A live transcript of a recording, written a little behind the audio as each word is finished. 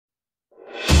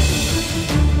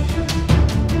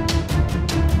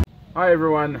Hi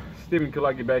everyone, Stephen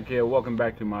Kilaki back here. Welcome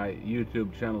back to my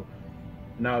YouTube channel.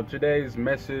 Now today's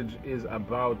message is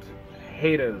about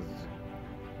haters.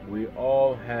 We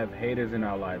all have haters in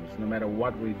our lives, no matter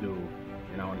what we do,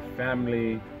 in our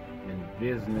family, in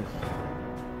business,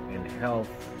 in health,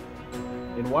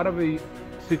 in whatever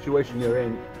situation you're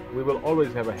in, we will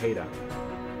always have a hater.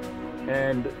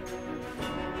 And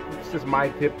this is my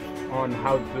tips on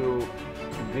how to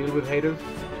deal with haters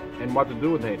and what to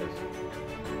do with haters.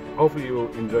 Hopefully you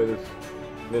enjoy this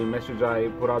little message I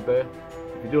put out there.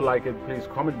 If you do like it, please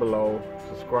comment below,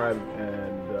 subscribe,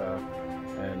 and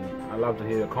I love to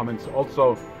hear your comments.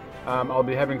 Also, I'll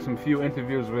be having some few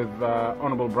interviews with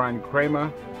Honorable Brian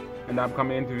Kramer, and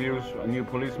upcoming interviews, a new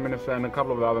police minister, and a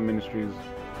couple of other ministries.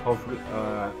 Hopefully,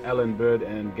 Alan Bird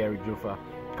and Gary Juffa,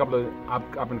 a couple of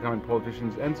up and coming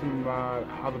politicians, and some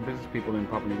other business people in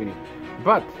Papua New Guinea.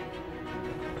 But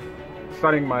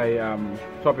starting my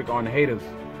topic on haters.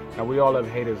 Now, we all have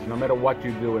haters. No matter what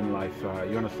you do in life,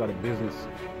 you want to start a business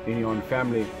in your own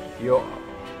family, your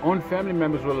own family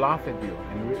members will laugh at you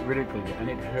and ridicule you, and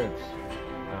it hurts.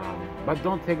 But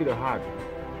don't take it to heart.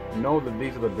 Know that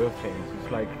these are the birth pains.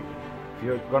 It's like if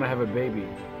you're going to have a baby,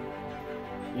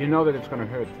 you know that it's going to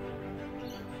hurt.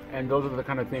 And those are the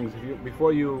kind of things,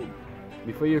 before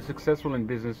you're successful in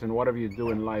business and whatever you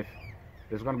do in life,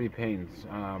 there's going to be pains.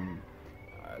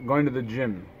 Going to the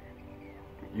gym,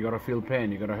 you're gonna feel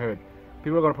pain, you're gonna hurt.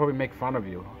 People are gonna probably make fun of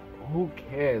you. Who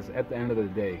cares at the end of the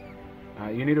day?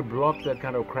 You need to block that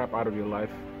kind of crap out of your life.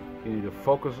 You need to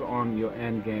focus on your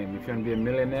end game. If you want to be a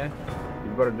millionaire,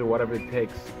 you've got to do whatever it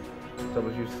takes. So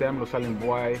as you Sam selling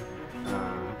boy,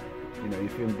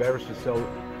 if you're embarrassed to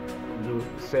do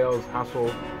sales,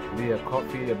 hustle, be a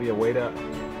coffee, be a waiter,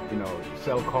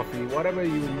 sell coffee, whatever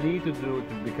you need to do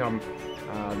to become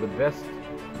the best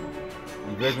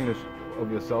version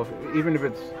of yourself, even if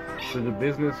it's to do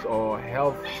business or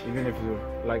health, even if you,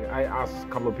 like I asked a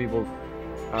couple of people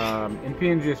in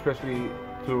PNG especially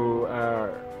to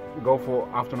go for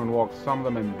afternoon walks. Some of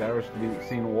them are embarrassed to be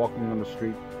seen walking on the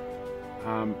street.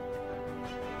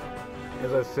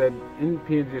 As I said, in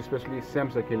PNG especially,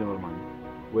 Samsa Kilimalman,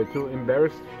 we're too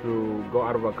embarrassed to go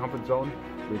out of our comfort zone.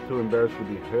 We're too embarrassed to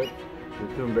be hurt.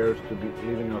 We're too embarrassed to be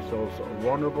leaving ourselves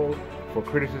vulnerable for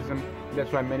criticism.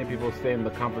 That's why many people stay in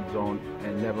the comfort zone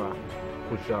and never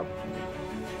push up.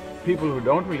 People who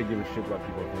don't really give a shit what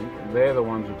people think, they're the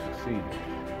ones who succeed.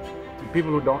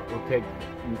 People who don't take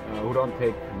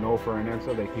no for an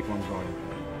answer, they keep on going.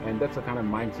 And that's the kind of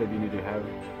mindset you need to have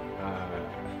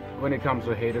when it comes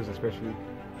to haters, especially.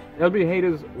 There'll be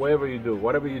haters wherever you do.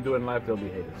 Whatever you do in life, there'll be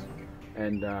haters.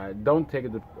 And don't take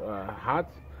it to heart.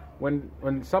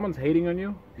 When someone's hating on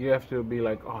you, you have to be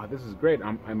like, oh, this is great.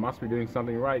 I must be doing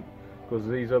something right, because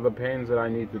these are the pains that I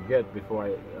need to get before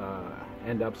I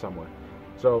end up somewhere.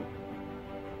 So,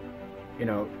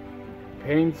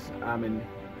 pains,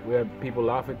 where people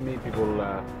laugh at me, people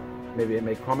maybe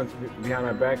make comments behind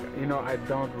my back, I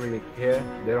don't really care.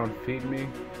 They don't feed me.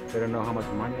 They don't know how much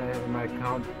money I have in my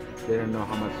account. They don't know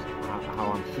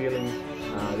how I'm feeling.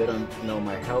 They don't know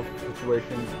my health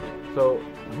situation. So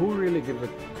who really gives a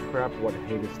crap what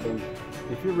haters think?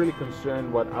 If you're really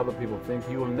concerned what other people think,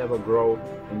 you will never grow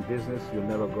in business. You'll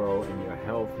never grow in your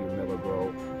health. You'll never grow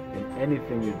in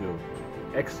anything you do.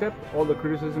 Accept all the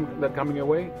criticism that comes your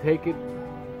way. Take it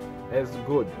as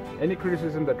good. Any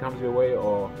criticism that comes your way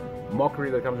or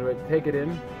mockery that comes your way, take it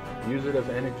in. Use it as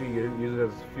energy. Use it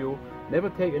as fuel. Never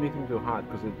take anything to heart,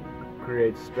 because it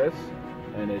creates stress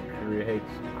and it creates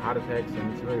heart attacks,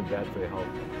 and it's very bad for your health.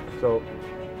 So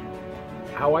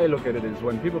how I look at it is,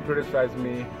 when people criticize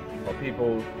me or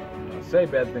people say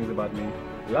bad things about me,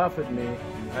 laugh at me,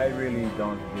 I really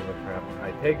don't give a crap.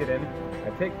 I take it in. I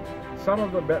take some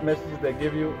of the bad messages they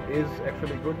give you is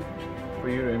actually good for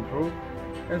you to improve,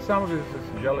 and some of it is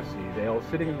just jealousy. They're all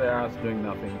sitting in their ass doing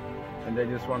nothing, and they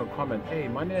just want to comment, hey,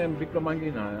 my name is Bikla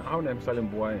Mangina, our name is Salim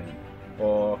Buayan,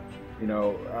 or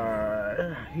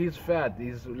he's fat,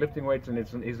 he's lifting weights, and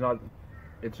it's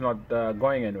not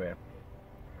going anywhere.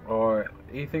 Or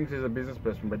he thinks he's a business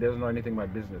person but doesn't know anything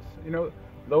about business.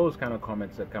 Those kind of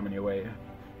comments that come in your way.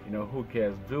 Who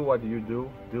cares? Do what you do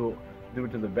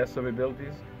it to the best of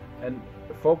abilities, and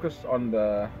focus on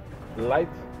the light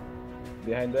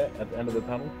behind there at the end of the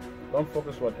tunnel. Don't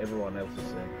focus what everyone else is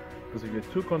saying, because if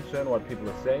you're too concerned what people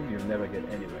are saying, you'll never get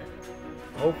anywhere.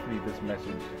 Hopefully this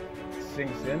message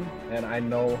sinks in, and I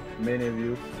know many of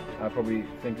you are probably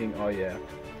thinking, oh yeah,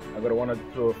 I've got one or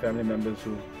two family members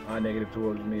who are negative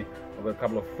towards me. I've got a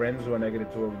couple of friends who are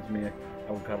negative towards me. I've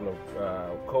got a couple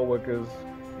of co-workers,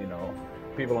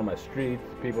 people on my street,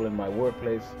 people in my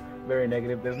workplace. very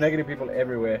negative. There's negative people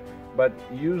everywhere, but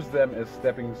use them as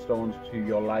stepping stones to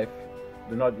your life.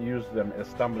 Do not use them as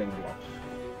stumbling blocks,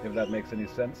 if that makes any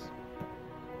sense.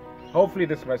 Hopefully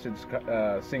this message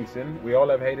sinks in. We all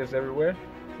have haters everywhere.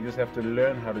 You just have to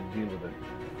learn how to deal with it.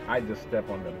 I just step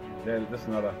on them. This is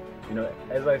not a,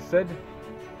 as I said,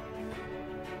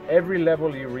 every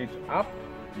level you reach up,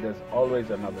 there's always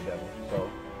another devil. So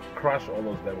crush all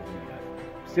those devils in your life.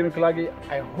 Stephen Kalagi,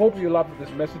 I hope you loved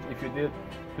this message. If you did,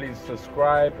 please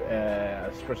subscribe,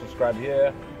 subscribe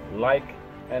here, like,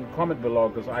 and comment below,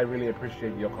 because I really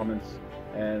appreciate your comments,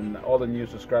 and all the new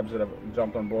subscribers that have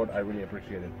jumped on board, I really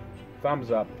appreciate it.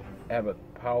 Thumbs up. Have a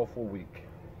powerful week.